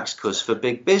 25% tax cut for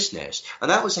big business, and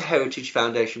that was a Heritage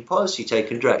Foundation policy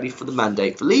taken directly from the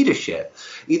Mandate for Leadership.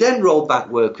 He then rolled back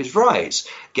workers' rights.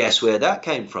 Guess where that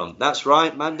came from? That's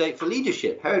right, Mandate for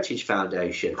Leadership, Heritage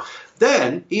Foundation.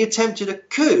 Then he attempted a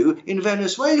coup in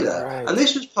Venezuela. Right. And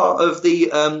this was part of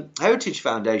the Heritage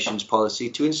Foundation's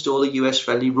policy to install a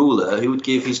US-friendly ruler who would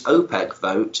give his OPEC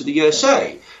vote to the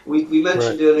USA. We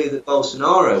mentioned earlier that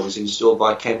Bolsonaro was installed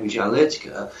by Cambridge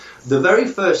Analytica. The very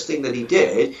first thing that he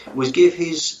did was give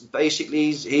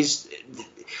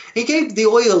he gave the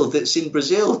oil that's in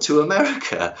Brazil to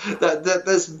America.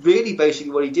 That's really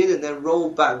basically what he did, and then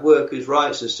rolled back workers'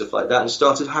 rights and stuff like that and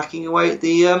started hacking away at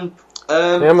the Amazon,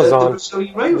 the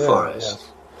Brazilian rainforest.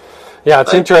 Yeah,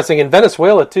 it's interesting. And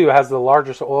Venezuela, too, has the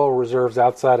largest oil reserves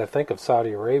outside, I think, of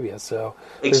Saudi Arabia. So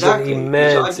there's an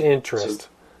immense interest.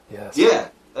 Yeah.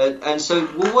 And so,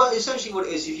 well, essentially what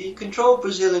it is, if you control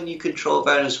Brazil and you control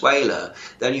Venezuela,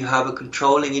 then you have a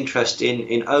controlling interest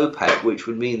in OPEC, which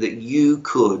would mean that you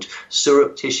could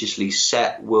surreptitiously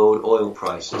set world oil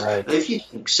prices. Right. And if you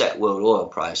can set world oil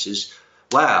prices,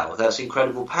 wow, that's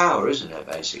incredible power, isn't it,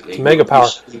 basically? It's mega power.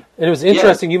 And it was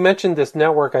interesting, Yeah. you mentioned this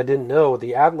network I didn't know,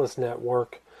 the Atlas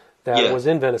network that Yeah. was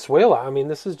in Venezuela. I mean,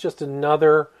 this is just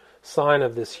another sign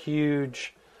of this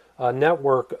huge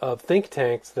network of think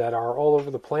tanks that are all over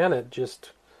the planet,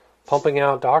 just pumping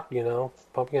out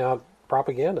pumping out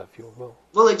propaganda, if you will.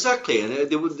 Well, exactly, and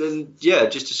they would, and yeah,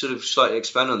 just to sort of slightly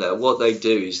expand on that, what they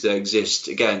do is they exist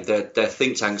again. They're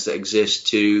think tanks that exist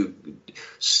to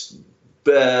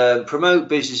promote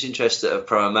business interests that are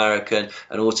pro-American,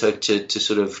 and also to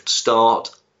sort of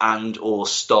start and or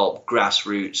stop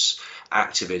grassroots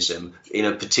activism in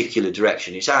a particular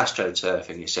direction. It's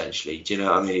astroturfing, essentially. Do you know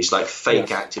what I mean? It's like fake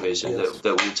Yes. activism Yes.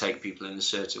 that will take people in a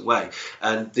certain way.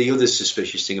 And the other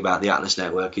suspicious thing about the Atlas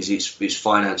Network is it's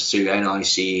financed through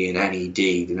NIC and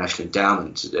NED, the National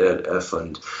Endowment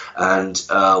Fund, and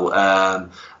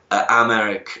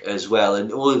Americ as well,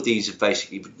 and all of these are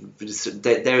basically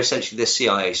they're essentially the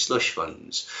CIA slush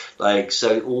funds. Like,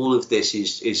 so all of this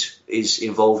is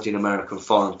involved in American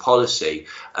foreign policy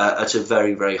at a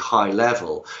very, very high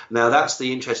level. Now, that's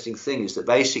the interesting thing, is that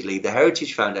basically the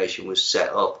Heritage Foundation was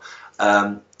set up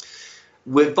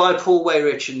by Paul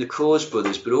Weyrich and the Coors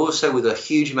brothers, but also with a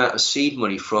huge amount of seed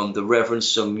money from the Reverend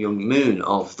Sun Myung Moon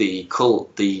of the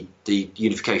cult, the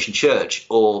Unification Church,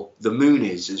 or the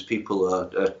Moonies, as people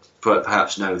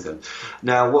perhaps know them.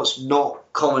 Now, what's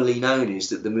not commonly known is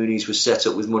that the Moonies were set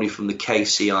up with money from the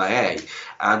KCIA,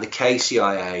 and the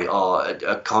KCIA are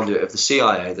a conduit of the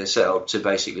CIA. They're set up to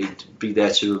basically be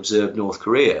there to observe North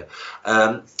Korea.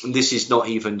 And this is not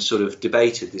even sort of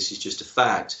debated. This is just a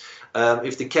fact.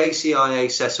 If the KCIA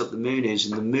set up the Moonies,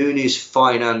 and the Moonies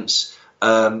finance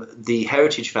the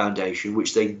Heritage Foundation,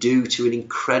 which they do to an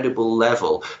incredible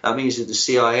level, that means that the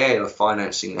CIA are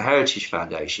financing the Heritage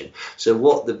Foundation. So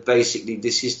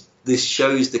this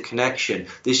shows the connection.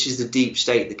 This is the deep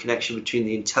state, the connection between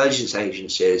the intelligence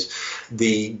agencies,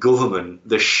 the government,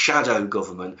 the shadow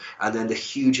government, and then the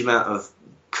huge amount of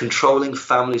controlling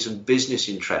families and business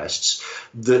interests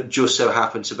that just so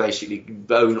happen to basically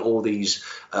own all these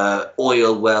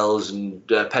oil wells and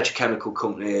petrochemical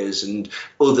companies and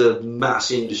other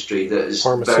mass industry that is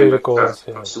Pharmaceuticals, very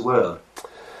across the world.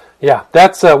 Yeah,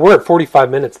 that's we're at 45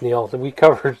 minutes, Neil. We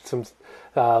covered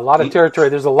a lot of territory.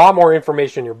 There's a lot more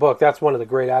information in your book. That's one of the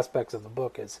great aspects of the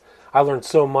book, is I learned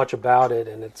so much about it,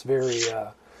 and it's very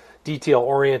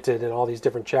detail-oriented in all these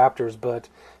different chapters. But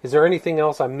is there anything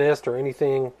else I missed, or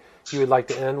anything you would like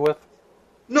to end with?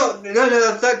 No.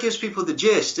 That gives people the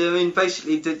gist. I mean,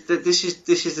 basically, this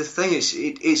is the thing.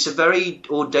 It's a very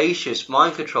audacious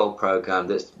mind control program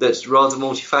that's rather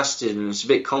multifaceted, and it's a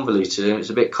bit convoluted and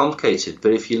it's a bit complicated.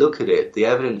 But if you look at it, the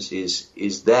evidence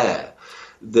is there.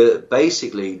 That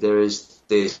basically there is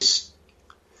this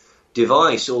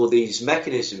device or these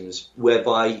mechanisms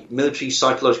whereby military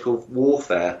psychological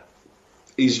warfare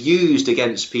is used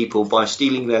against people by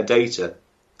stealing their data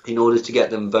in order to get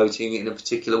them voting in a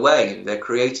particular way. And they're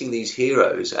creating these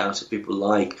heroes out of people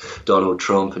like Donald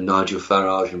Trump and Nigel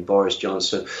Farage and Boris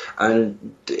Johnson.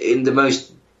 And in the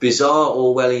most bizarre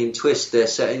Orwellian twist, they're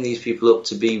setting these people up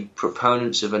to be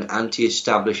proponents of an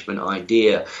anti-establishment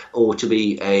idea, or to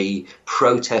be a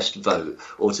protest vote,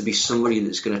 or to be somebody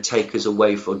that's going to take us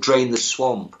away from, drain the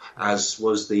swamp, as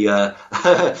was the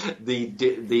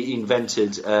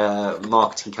invented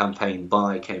marketing campaign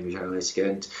by Cambridge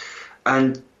Analytica.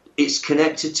 And it's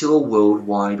connected to a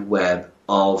worldwide web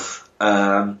of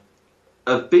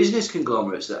business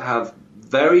conglomerates that have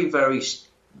very, very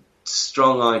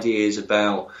strong ideas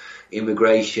about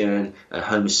immigration and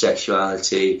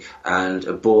homosexuality and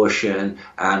abortion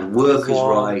and workers'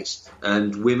 rights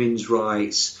and women's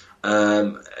rights.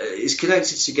 It's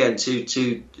connected again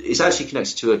to it's actually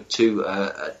connected to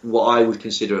what I would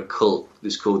consider a cult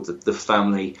that's called the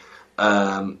family.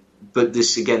 But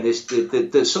this again,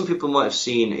 some people might have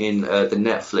seen in the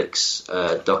Netflix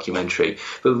documentary.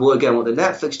 But what the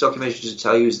Netflix documentary doesn't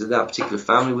tell you is that particular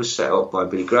family was set up by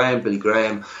Billy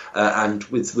Graham, and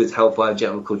with help by a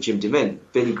gentleman called Jim DeMint.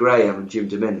 Billy Graham and Jim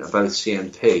DeMint are both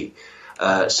CNP.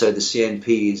 So the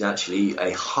CNP is actually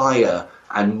a higher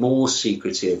and more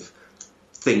secretive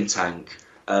think tank.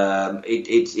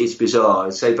 It's bizarre.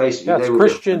 So basically, it's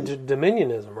Christian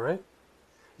dominionism, right?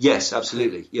 Yes,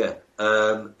 absolutely. Yeah.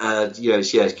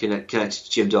 It's connected to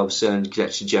Jim Dobson,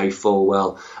 connected to Jerry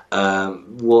Falwell,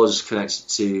 was connected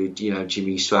to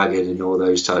Jimmy Swaggart and all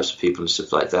those types of people and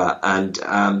stuff like that.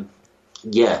 And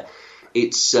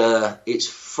it's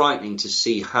frightening to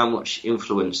see how much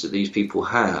influence that these people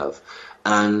have.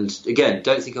 And again,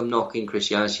 don't think I'm knocking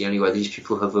Christianity anyway. These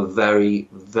people have a very,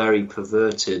 very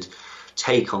perverted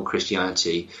take on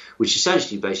Christianity, which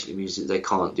essentially basically means that they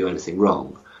can't do anything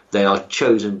wrong. They are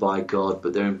chosen by God,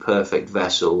 but they're imperfect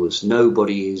vessels.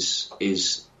 Nobody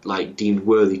is like deemed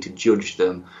worthy to judge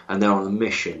them, and they're on a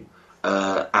mission.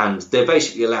 And they're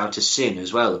basically allowed to sin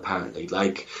as well, apparently.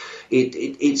 Like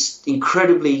it's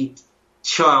incredibly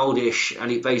childish,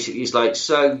 and it basically is like,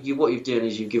 so what you've done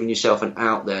is you've given yourself an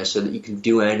out there so that you can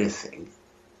do anything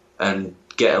and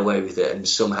get away with it and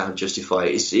somehow justify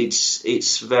it.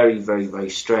 It's very, very, very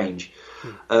strange.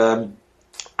 And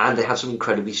they have some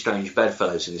incredibly strange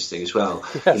bedfellows in this thing as well.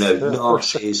 Yes,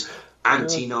 Nazis,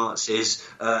 anti-Nazis,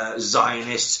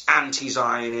 Zionists,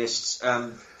 anti-Zionists.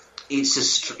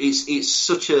 It's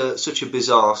such a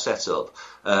bizarre setup,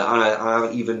 and I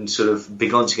haven't even sort of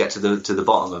begun to get to the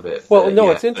bottom of it. Well,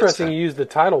 no, it's interesting you use the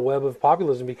title "Web of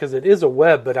Populism" because it is a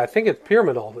web, but I think it's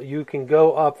pyramidal. You can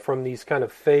go up from these kind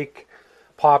of fake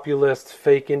populists,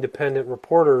 fake independent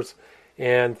reporters,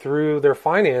 and through their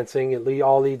financing, it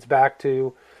all leads back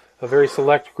to a very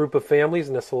select group of families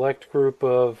and a select group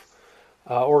of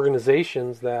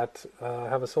organizations that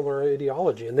have a similar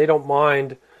ideology, and they don't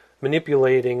mind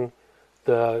manipulating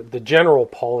the general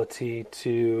polity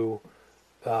to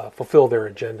fulfill their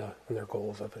agenda and their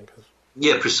goals, I think.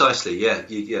 Yeah, precisely. Yeah,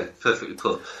 perfectly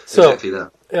put. So, exactly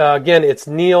that. Again, it's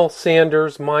Neil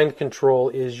Sanders. Mind Control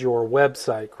is your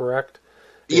website, correct?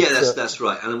 Yeah, that's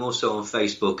right. And I'm also on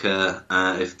Facebook.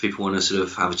 If people want to sort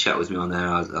of have a chat with me on there,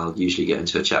 I'll usually get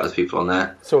into a chat with people on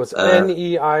there. So it's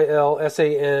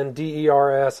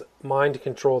NeilSanders,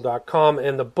 mindcontrol.com,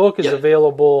 and the book is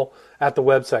available at the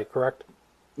website, correct?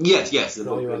 Yes, the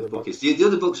book is. The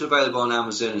other books are available on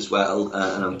Amazon as well,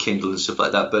 and on Kindle and stuff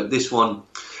like that. But this one,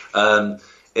 I've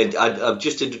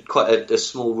just did quite a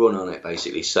small run on it,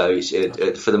 basically. So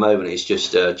for the moment, it's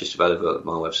just available at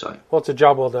my website. Well, it's a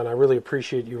job well done. I really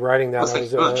appreciate you writing that. I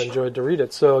enjoyed to read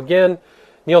it. So again,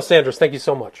 Neil Sanders, thank you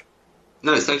so much.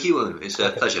 No, thank you, William. It's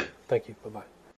a pleasure. Thank you. Bye-bye.